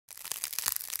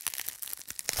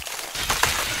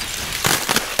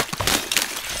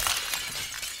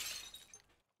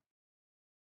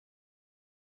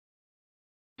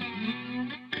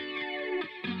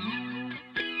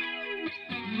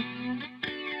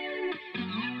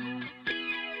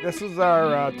This is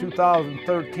our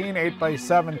 2013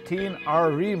 8x17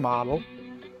 RV model.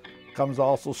 Comes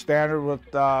also standard with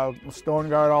stone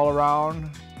guard all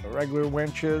around, regular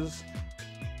winches,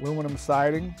 aluminum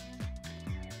siding.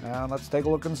 And let's take a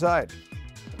look inside.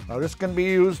 Now this can be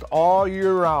used all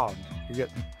year round.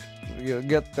 You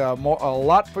get a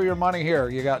lot for your money here.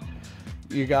 You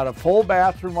got a full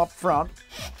bathroom up front.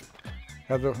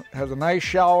 Has a nice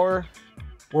shower,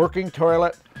 working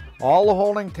toilet. All the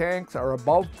holding tanks are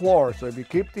above floor, so if you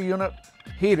keep the unit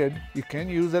heated, you can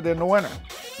use it in the winter.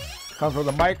 Comes with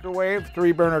a microwave,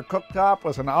 3-burner cooktop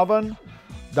with an oven,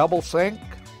 double sink,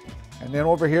 and then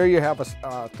over here you have a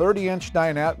 30-inch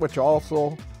dinette, which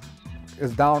also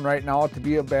is down right now to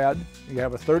be a bed. You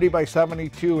have a 30 by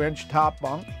 72-inch top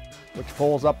bunk, which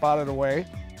folds up out of the way.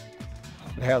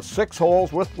 It has 6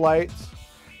 holes with lights.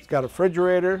 It's got a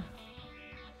refrigerator.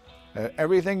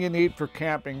 Everything you need for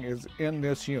camping is in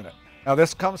this unit. Now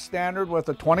this comes standard with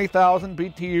a 20,000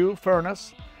 BTU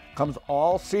furnace. Comes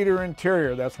all cedar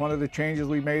interior. That's one of the changes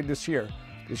we made this year.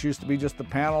 This used to be just a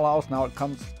panel house. Now it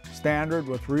comes standard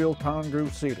with real tongue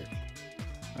groove cedar.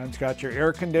 And it's got your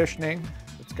air conditioning.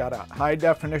 It's got a high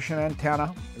definition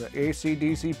antenna, the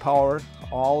AC/DC power.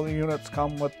 All the units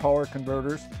come with power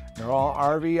converters. They're all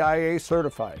RVIA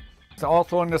certified.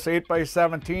 Also in this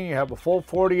 8x17, you have a full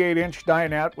 48-inch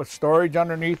dinette with storage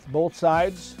underneath both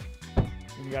sides.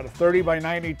 You got a 30 by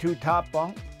 92 top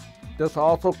bunk. This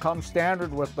also comes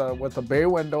standard with a bay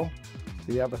window.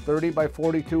 So you have a 30 by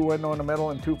 42 window in the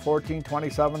middle and two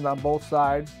 1427s on both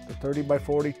sides. The 30 by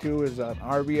 42 is an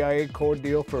RVIA code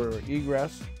deal for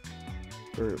egress,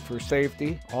 for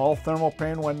safety. All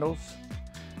thermopane windows.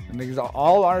 And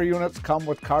all our units come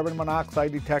with carbon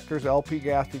monoxide detectors, LP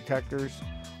gas detectors,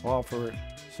 all for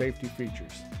safety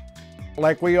features.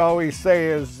 Like we always say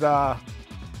is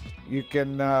you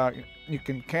can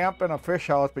camp in a fish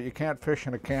house, but you can't fish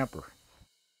in a camper.